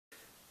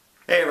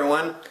Hey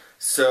everyone!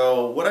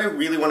 So what I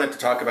really wanted to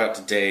talk about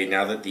today,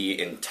 now that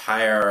the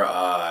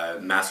entire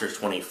Masters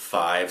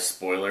 25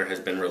 spoiler has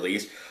been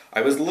released,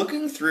 I was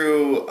looking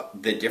through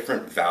the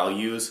different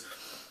values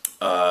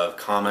of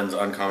commons,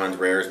 uncommons,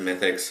 rares,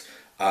 mythics,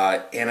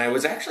 and I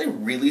was actually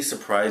really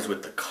surprised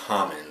with the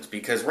commons,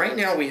 because right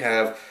now we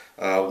have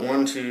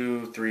 1,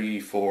 2, 3,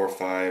 4,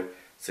 5,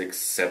 6,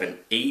 7,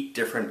 8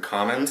 different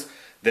commons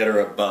that are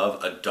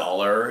above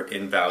 $1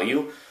 in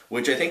value,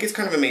 which I think is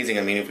kind of amazing.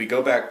 I mean, if we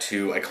go back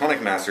to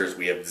Iconic Masters,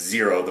 we have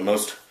 0. The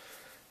most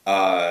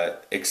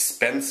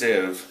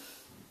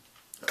expensive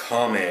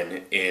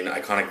common in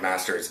Iconic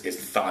Masters is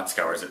Thought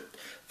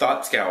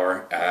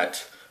Scour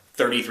at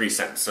 33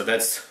 cents. So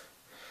that's,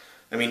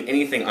 I mean,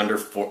 anything under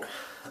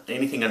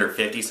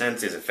 50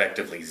 cents is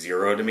effectively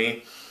 0 to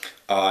me.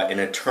 In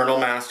Eternal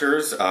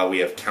Masters, we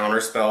have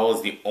Counterspell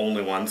is the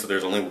only one, so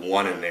there's only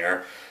 1 in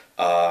there.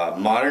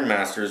 Modern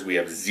Masters, we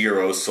have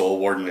 0. Soul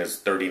Warden is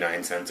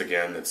 39 cents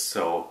again. That's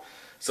so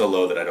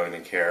low that I don't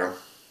even care.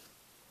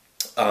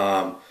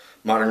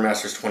 Modern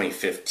Masters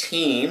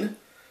 2015,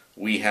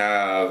 we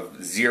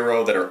have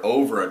 0 that are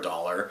over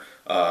 $1.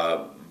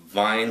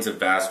 Vines of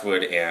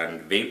Vastwood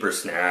and Vapor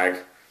Snag.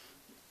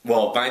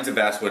 Well, Vines of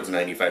Vastwood's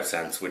 95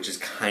 cents, which is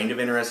kind of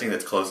interesting.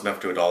 That's close enough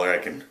to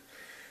 $1.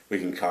 We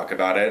can talk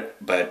about it.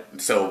 But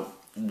so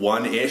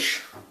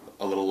 1-ish,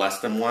 a little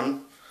less than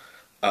 1.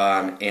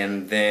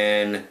 And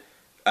then,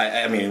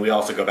 I mean, we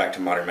also go back to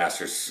Modern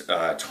Masters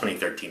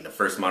 2013, the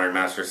first Modern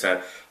Masters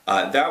set.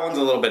 That one's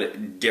a little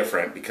bit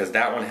different because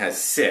that one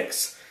has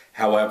 6.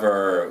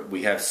 However,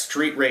 we have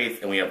Street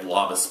Wraith and we have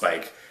Lava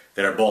Spike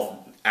that are both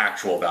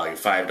actual value,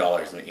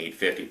 $5 and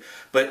 $8.50.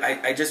 But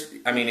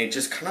I mean, it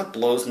just kind of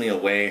blows me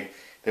away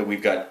that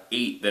we've got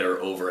 8 that are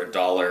over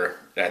 $1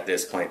 at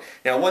this point.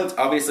 Now,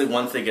 obviously,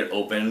 once they get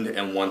opened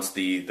and once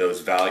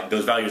those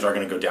values are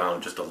going to go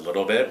down just a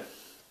little bit.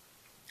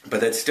 But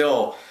that's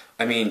still,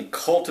 I mean,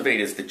 Cultivate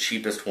is the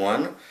cheapest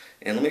one.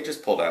 And let me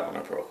just pull that one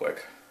up real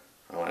quick.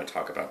 I want to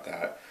talk about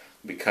that.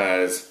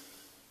 Because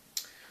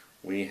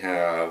we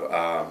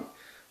have,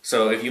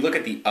 so if you look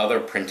at the other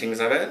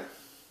printings of it,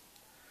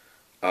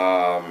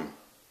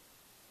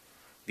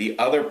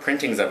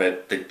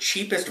 the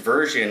cheapest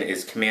version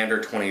is Commander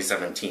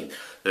 2017,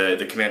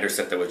 the Commander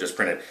set that was just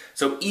printed.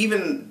 So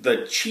even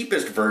the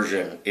cheapest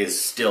version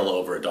is still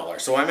over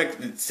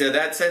 $1. So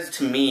that says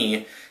to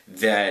me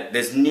that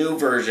this new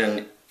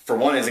version, for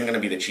one, isn't going to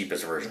be the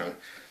cheapest version.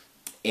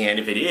 And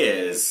if it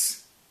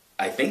is,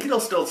 I think it'll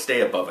still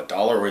stay above $1,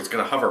 or it's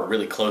going to hover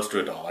really close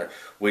to $1,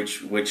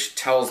 which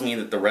tells me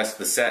that the rest of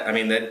the set, I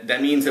mean,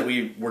 that means that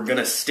we're going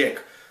to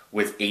stick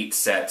with 8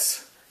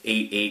 sets,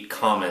 8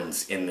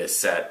 commons in this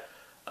set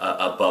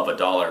above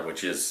 $1,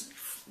 which is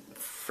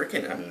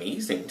freaking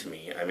amazing to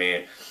me. I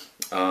mean,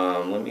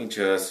 let me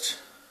just,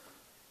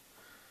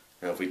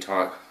 you know, if we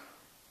talk,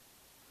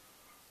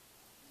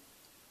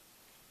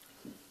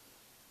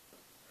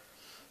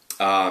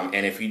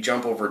 and if you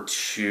jump over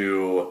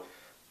to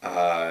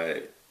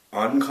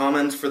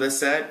uncommons for this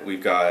set,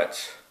 we've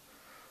got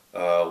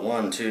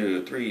 1,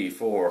 2, 3,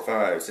 4,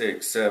 5,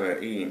 6, 7,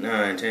 8,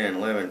 9, 10,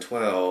 11,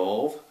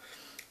 12,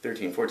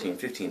 13, 14,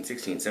 15,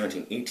 16,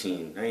 17,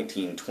 18,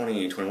 19,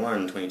 20,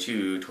 21,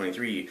 22,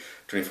 23,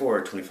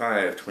 24,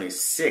 25,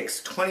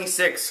 26,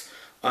 26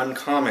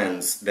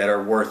 uncommons that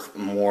are worth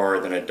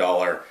more than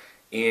 $1.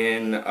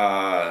 In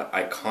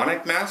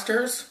Iconic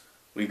Masters,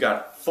 we've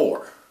got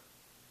 4.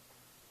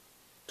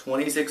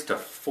 26 to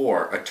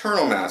 4.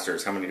 Eternal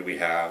Masters, how many do we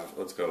have?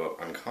 Let's go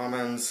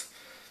uncommons.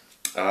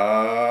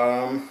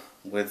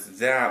 With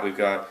that, we've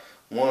got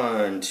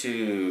 1,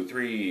 2,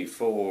 3,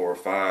 4,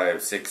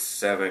 5, 6,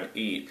 7,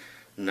 8,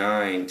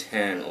 9,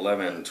 10,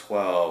 11,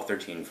 12,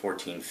 13,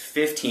 14,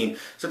 15.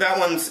 So that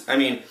one's, I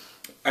mean,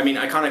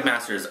 Iconic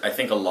Masters, I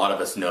think a lot of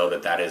us know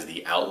that is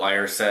the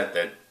outlier set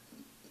that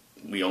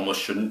we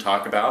almost shouldn't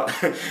talk about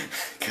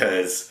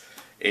because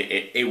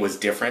it was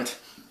different.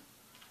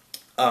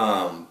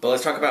 But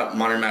let's talk about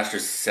Modern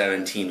Masters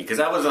 17, because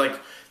that was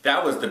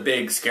the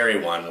big scary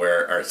one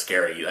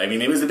I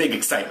mean, it was the big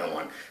excitement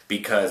one,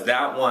 because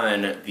that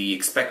one, the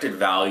expected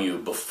value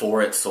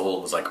before it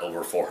sold was like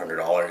over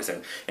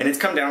 $400, and it's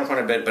come down quite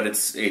a bit, but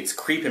it's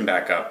creeping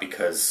back up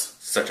because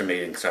such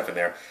amazing stuff in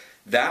there.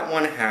 That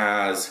one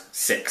has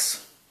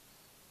 6.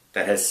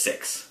 That has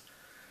 6.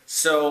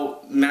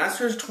 So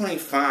Masters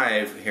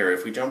 25 here,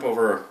 if we jump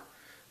over,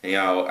 you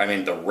know, I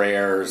mean, the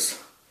rares,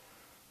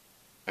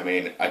 I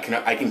mean, I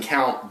can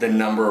count the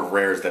number of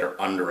rares that are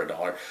under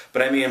 $1,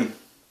 but I mean,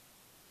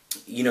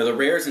 you know, the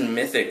rares and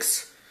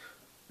mythics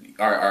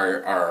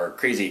are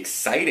crazy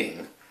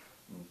exciting,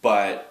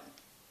 but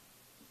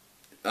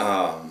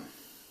the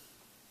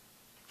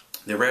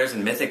rares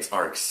and mythics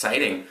are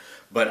exciting,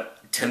 but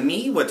to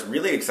me, what's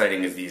really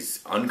exciting is these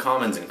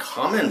uncommons and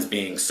commons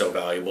being so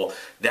valuable.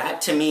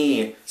 That to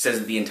me says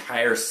that the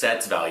entire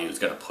set's value is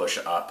going to push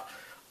up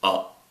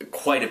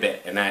quite a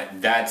bit, and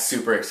that's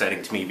super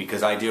exciting to me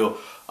because I do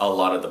a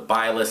lot of the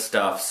buy list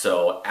stuff.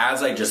 So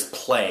as I just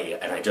play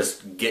and I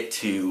just get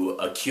to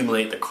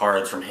accumulate the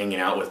cards from hanging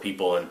out with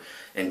people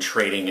and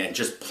trading and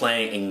just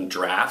playing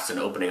drafts and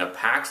opening up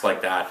packs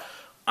like that,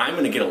 I'm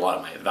going to get a lot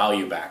of my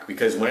value back,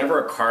 because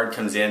whenever a card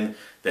comes in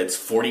that's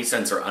 40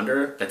 cents or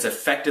under, that's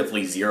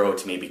effectively zero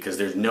to me, because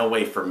there's no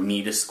way for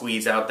me to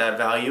squeeze out that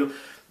value.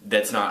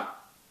 That's not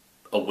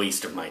a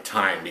waste of my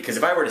time, because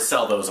if I were to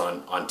sell those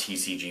on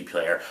TCG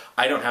Player,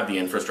 I don't have the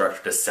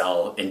infrastructure to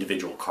sell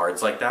individual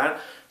cards like that,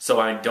 so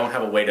I don't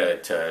have a way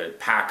to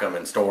pack them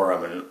and store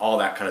them and all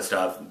that kind of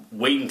stuff,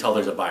 wait until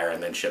there's a buyer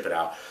and then ship it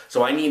out.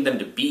 So I need them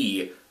to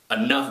be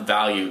enough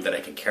value that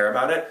I can care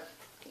about it.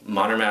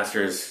 Modern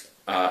Masters,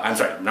 I'm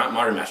sorry, not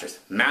Modern Masters,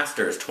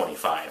 Masters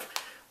 25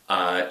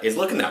 is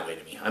looking that way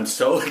to me. I'm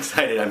so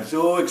excited. I'm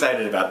so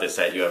excited about this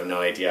set, you have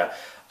no idea.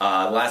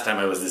 Last time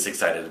I was this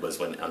excited was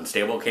when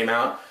Unstable came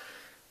out.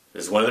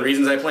 This is one of the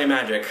reasons I play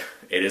Magic.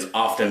 It is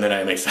often that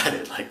I'm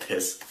excited like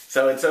this.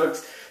 So it's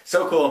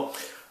so cool.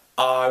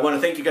 I want to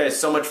thank you guys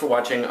so much for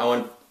watching. I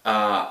want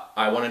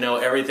to know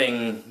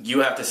everything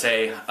you have to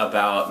say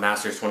about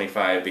Masters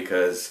 25,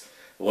 because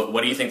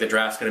what do you think the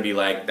draft's going to be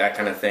like, that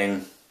kind of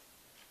thing.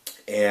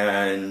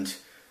 And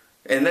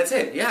that's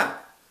it, yeah.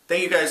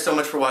 Thank you guys so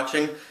much for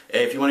watching.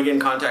 If you want to get in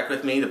contact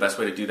with me, the best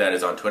way to do that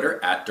is on Twitter,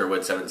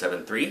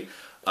 @Durwood773.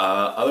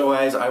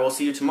 Otherwise, I will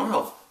see you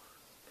tomorrow.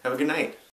 Have a good night.